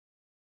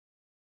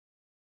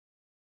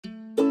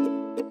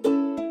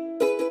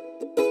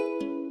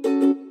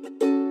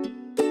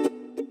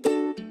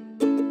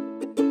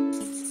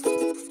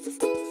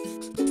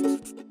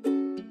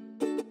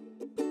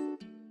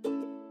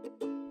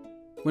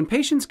When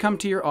patients come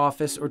to your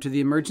office or to the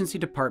emergency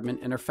department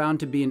and are found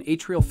to be in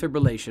atrial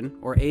fibrillation,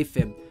 or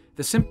AFib,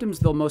 the symptoms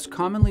they'll most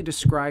commonly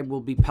describe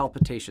will be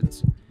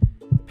palpitations.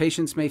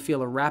 Patients may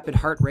feel a rapid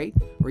heart rate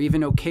or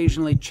even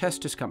occasionally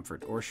chest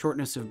discomfort or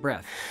shortness of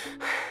breath.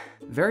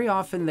 Very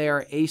often they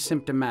are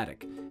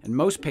asymptomatic, and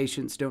most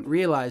patients don't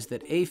realize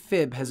that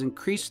AFib has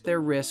increased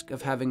their risk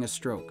of having a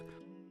stroke.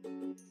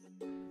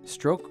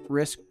 Stroke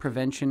risk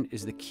prevention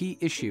is the key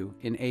issue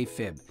in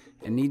AFib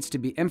and needs to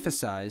be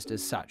emphasized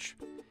as such.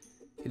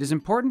 It is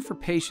important for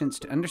patients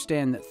to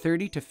understand that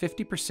 30 to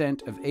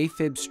 50% of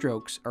AFib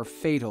strokes are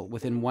fatal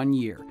within 1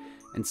 year,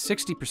 and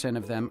 60%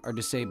 of them are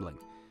disabling.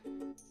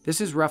 This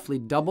is roughly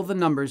double the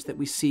numbers that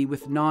we see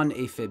with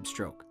non-AFib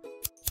stroke.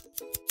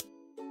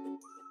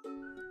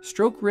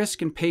 Stroke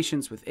risk in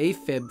patients with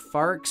AFib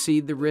far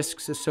exceed the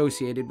risks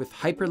associated with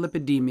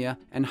hyperlipidemia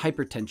and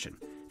hypertension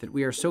that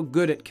we are so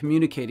good at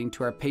communicating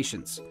to our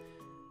patients.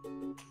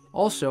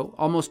 Also,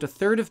 almost a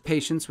third of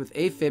patients with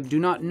AFib do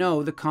not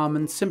know the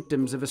common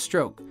symptoms of a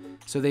stroke,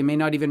 so they may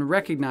not even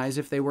recognize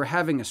if they were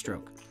having a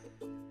stroke.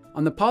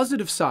 On the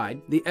positive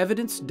side, the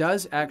evidence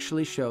does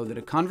actually show that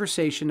a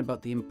conversation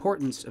about the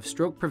importance of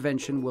stroke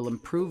prevention will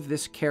improve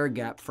this care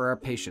gap for our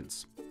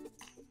patients.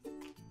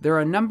 There are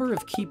a number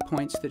of key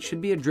points that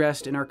should be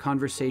addressed in our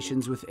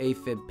conversations with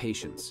AFib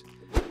patients.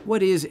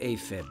 What is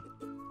AFib?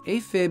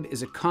 AFib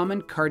is a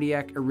common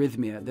cardiac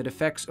arrhythmia that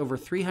affects over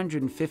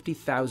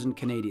 350,000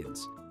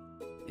 Canadians.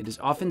 It is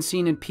often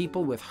seen in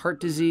people with heart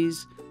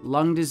disease,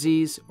 lung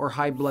disease, or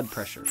high blood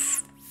pressure.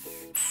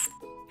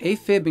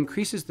 AFib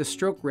increases the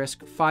stroke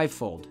risk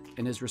fivefold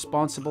and is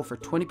responsible for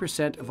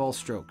 20% of all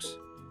strokes.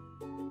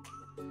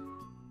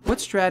 What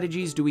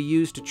strategies do we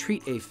use to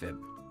treat AFib?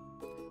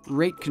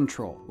 Rate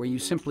control, where you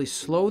simply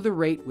slow the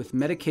rate with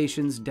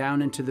medications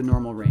down into the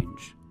normal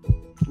range.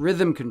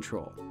 Rhythm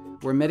control,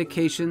 where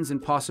medications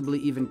and possibly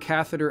even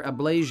catheter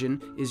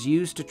ablation is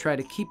used to try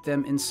to keep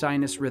them in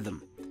sinus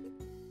rhythm.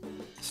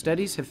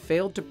 Studies have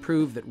failed to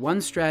prove that one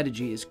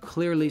strategy is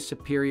clearly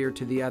superior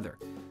to the other,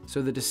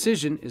 so the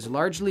decision is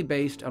largely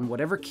based on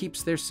whatever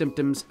keeps their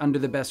symptoms under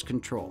the best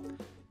control.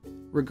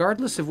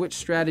 Regardless of which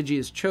strategy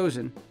is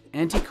chosen,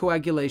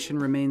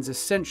 anticoagulation remains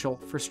essential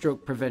for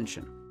stroke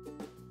prevention.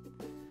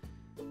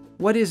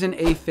 What is an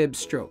AFib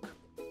stroke?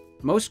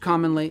 Most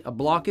commonly, a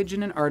blockage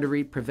in an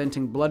artery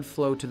preventing blood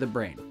flow to the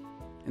brain.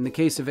 In the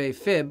case of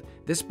AFib,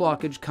 this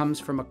blockage comes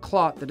from a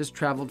clot that has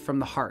traveled from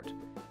the heart.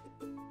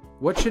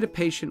 What should a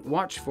patient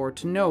watch for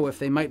to know if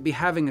they might be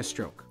having a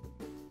stroke?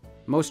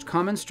 Most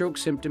common stroke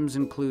symptoms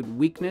include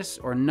weakness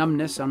or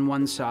numbness on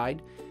one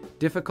side,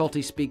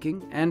 difficulty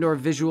speaking, and/or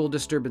visual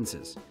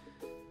disturbances.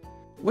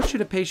 What should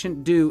a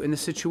patient do in the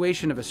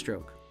situation of a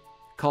stroke?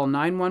 Call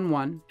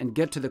 911 and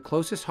get to the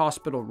closest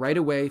hospital right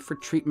away for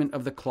treatment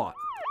of the clot.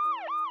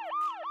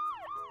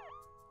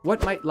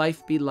 What might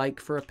life be like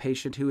for a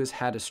patient who has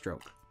had a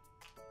stroke?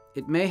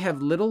 It may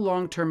have little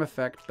long-term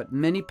effect, but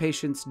many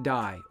patients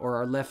die or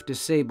are left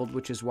disabled,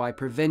 which is why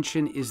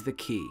prevention is the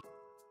key.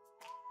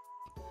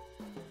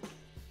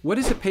 What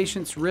is a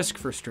patient's risk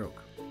for stroke?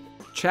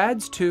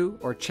 CHADS-2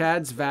 or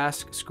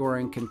CHADS-VASc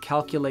scoring can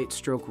calculate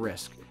stroke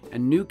risk,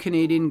 and new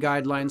Canadian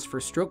guidelines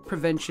for stroke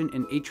prevention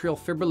in atrial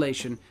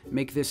fibrillation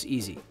make this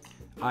easy,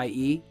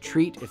 i.e.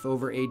 treat if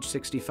over age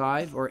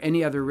 65 or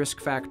any other risk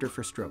factor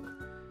for stroke.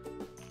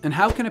 And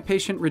how can a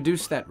patient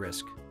reduce that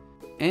risk?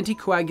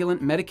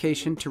 Anticoagulant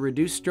medication to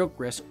reduce stroke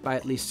risk by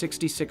at least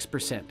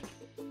 66%.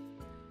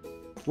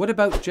 What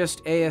about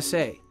just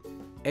ASA?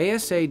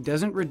 ASA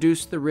doesn't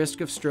reduce the risk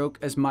of stroke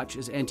as much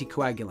as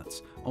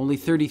anticoagulants, only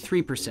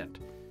 33%.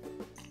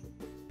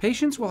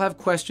 Patients will have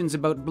questions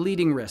about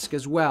bleeding risk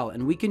as well,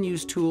 and we can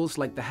use tools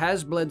like the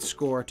HAS-Bled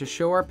score to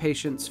show our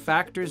patients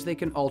factors they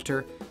can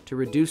alter to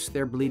reduce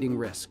their bleeding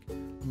risk.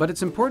 But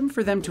it's important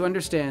for them to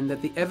understand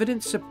that the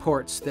evidence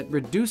supports that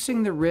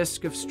reducing the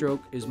risk of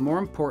stroke is more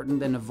important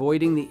than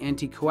avoiding the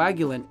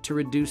anticoagulant to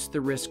reduce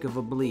the risk of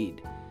a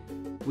bleed.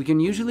 We can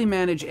usually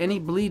manage any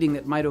bleeding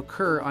that might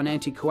occur on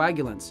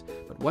anticoagulants,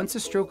 but once a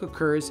stroke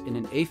occurs in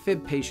an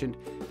AFib patient,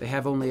 they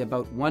have only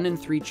about 1 in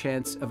 3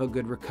 chance of a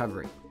good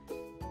recovery.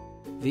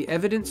 The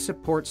evidence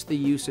supports the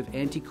use of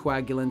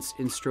anticoagulants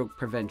in stroke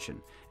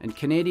prevention, and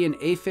Canadian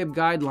AFib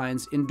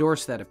guidelines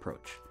endorse that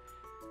approach.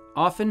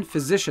 Often,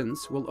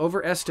 physicians will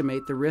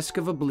overestimate the risk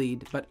of a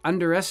bleed but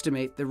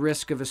underestimate the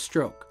risk of a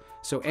stroke,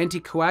 so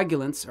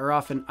anticoagulants are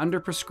often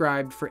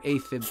underprescribed for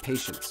AFib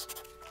patients.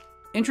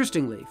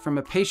 Interestingly, from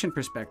a patient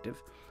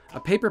perspective, a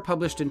paper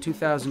published in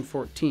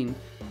 2014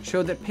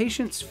 showed that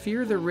patients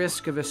fear the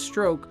risk of a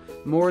stroke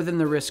more than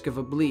the risk of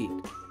a bleed.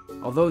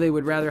 Although they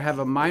would rather have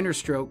a minor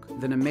stroke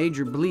than a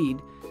major bleed,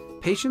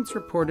 patients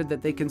reported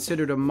that they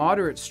considered a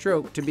moderate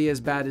stroke to be as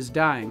bad as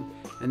dying,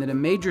 and that a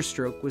major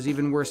stroke was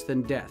even worse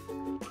than death.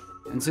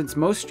 And since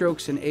most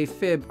strokes in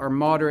AFib are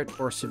moderate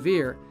or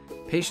severe,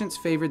 patients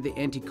favored the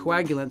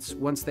anticoagulants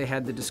once they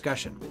had the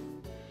discussion.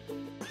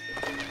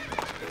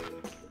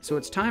 So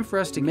it's time for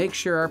us to make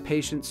sure our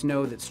patients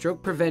know that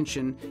stroke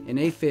prevention in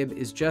AFib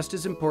is just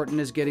as important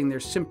as getting their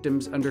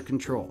symptoms under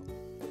control.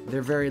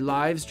 Their very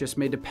lives just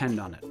may depend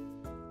on it.